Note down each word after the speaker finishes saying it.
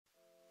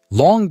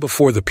Long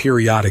before the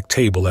periodic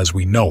table as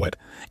we know it,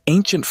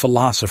 ancient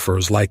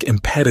philosophers like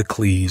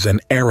Empedocles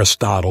and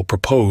Aristotle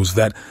proposed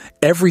that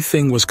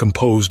everything was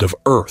composed of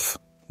earth,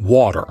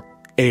 water,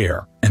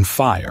 air, and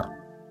fire.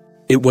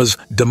 It was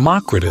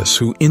Democritus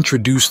who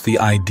introduced the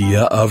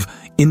idea of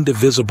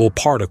indivisible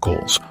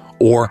particles,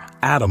 or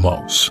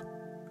atomos.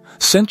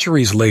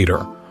 Centuries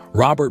later,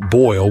 Robert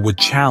Boyle would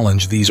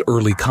challenge these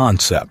early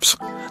concepts,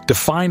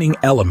 defining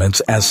elements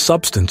as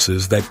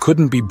substances that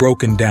couldn't be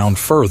broken down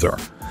further,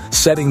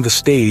 setting the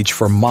stage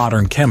for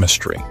modern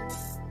chemistry.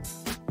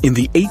 In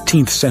the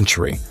 18th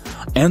century,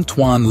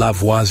 Antoine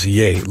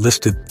Lavoisier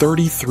listed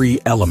 33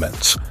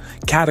 elements,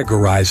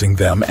 categorizing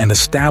them and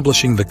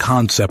establishing the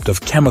concept of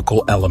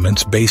chemical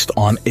elements based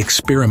on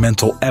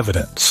experimental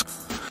evidence.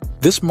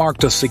 This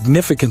marked a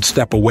significant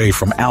step away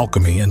from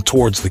alchemy and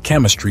towards the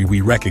chemistry we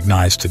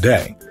recognize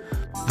today.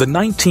 The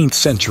 19th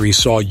century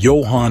saw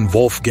Johann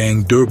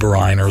Wolfgang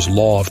Dobereiner's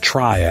law of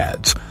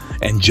triads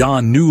and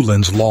John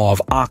Newland's law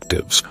of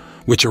octaves,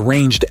 which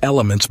arranged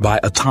elements by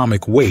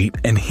atomic weight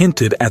and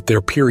hinted at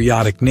their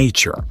periodic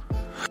nature.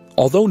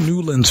 Although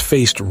Newland's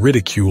faced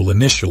ridicule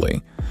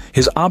initially,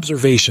 his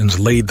observations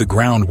laid the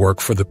groundwork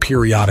for the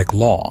periodic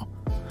law.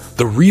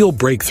 The real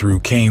breakthrough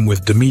came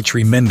with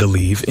Dmitri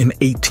Mendeleev in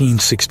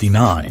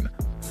 1869.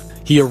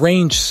 He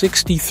arranged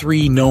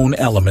 63 known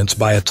elements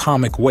by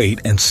atomic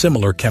weight and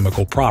similar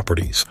chemical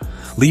properties,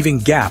 leaving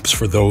gaps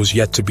for those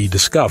yet to be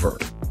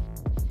discovered.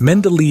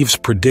 Mendeleev's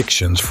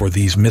predictions for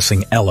these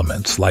missing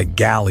elements, like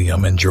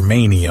gallium and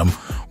germanium,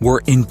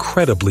 were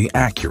incredibly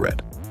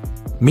accurate.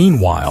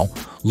 Meanwhile,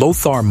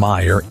 Lothar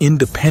Meyer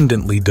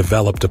independently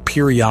developed a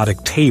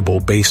periodic table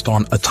based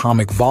on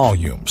atomic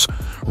volumes,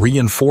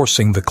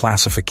 reinforcing the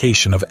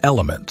classification of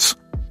elements.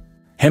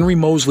 Henry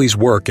Moseley's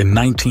work in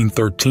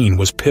 1913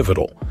 was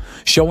pivotal,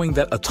 showing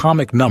that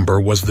atomic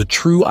number was the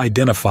true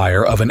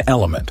identifier of an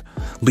element,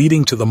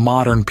 leading to the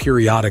modern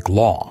periodic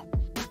law.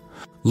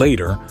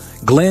 Later,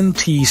 Glenn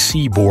T.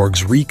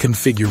 Seaborg's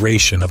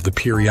reconfiguration of the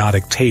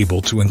periodic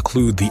table to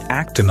include the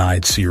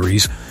actinide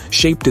series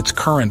shaped its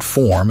current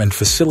form and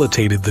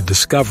facilitated the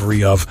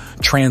discovery of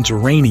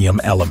transuranium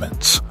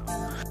elements.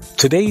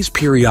 Today's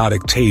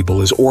periodic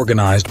table is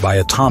organized by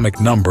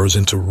atomic numbers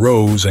into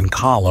rows and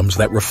columns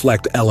that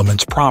reflect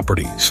elements'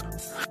 properties.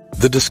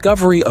 The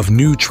discovery of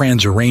new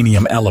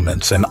transuranium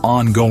elements and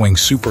ongoing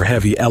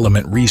superheavy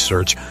element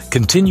research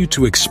continue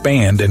to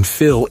expand and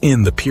fill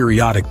in the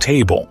periodic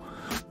table.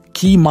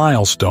 Key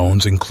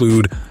milestones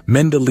include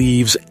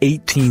Mendeleev's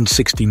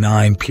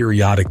 1869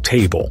 periodic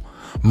table,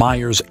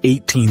 Meyer's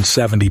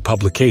 1870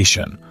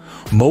 publication,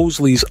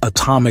 Moseley's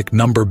atomic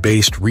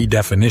number-based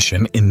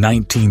redefinition in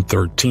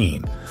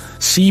 1913,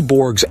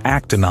 Seaborg's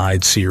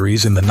actinide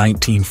series in the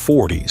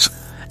 1940s,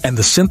 and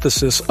the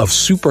synthesis of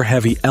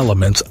superheavy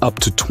elements up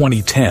to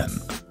 2010.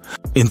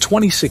 In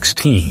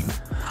 2016,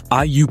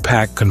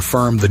 IUPAC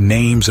confirmed the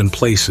names and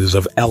places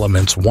of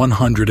elements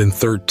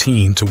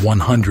 113 to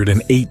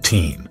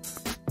 118.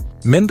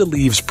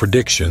 Mendeleev's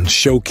predictions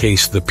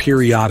showcase the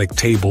periodic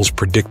table's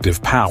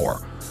predictive power,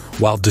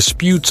 while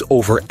disputes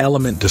over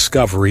element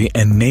discovery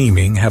and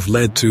naming have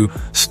led to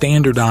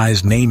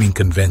standardized naming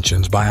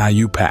conventions by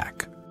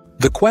IUPAC.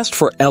 The quest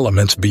for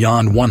elements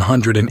beyond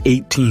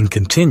 118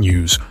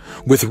 continues,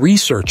 with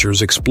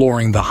researchers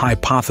exploring the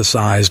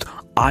hypothesized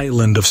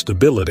island of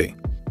stability.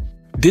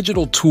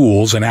 Digital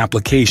tools and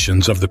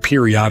applications of the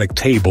periodic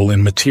table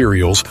in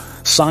materials,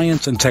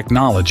 science, and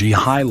technology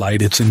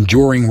highlight its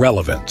enduring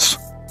relevance.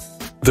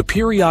 The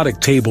periodic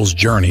table's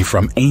journey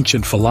from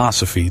ancient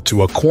philosophy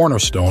to a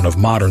cornerstone of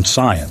modern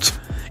science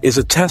is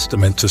a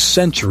testament to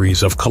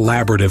centuries of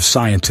collaborative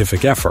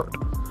scientific effort.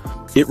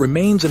 It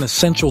remains an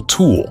essential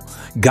tool,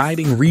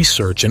 guiding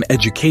research and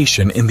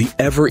education in the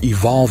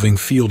ever-evolving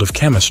field of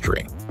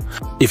chemistry.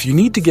 If you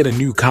need to get a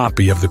new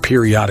copy of the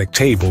periodic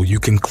table, you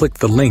can click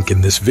the link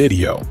in this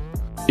video.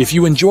 If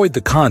you enjoyed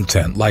the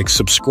content,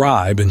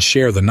 subscribe and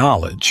share the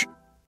knowledge.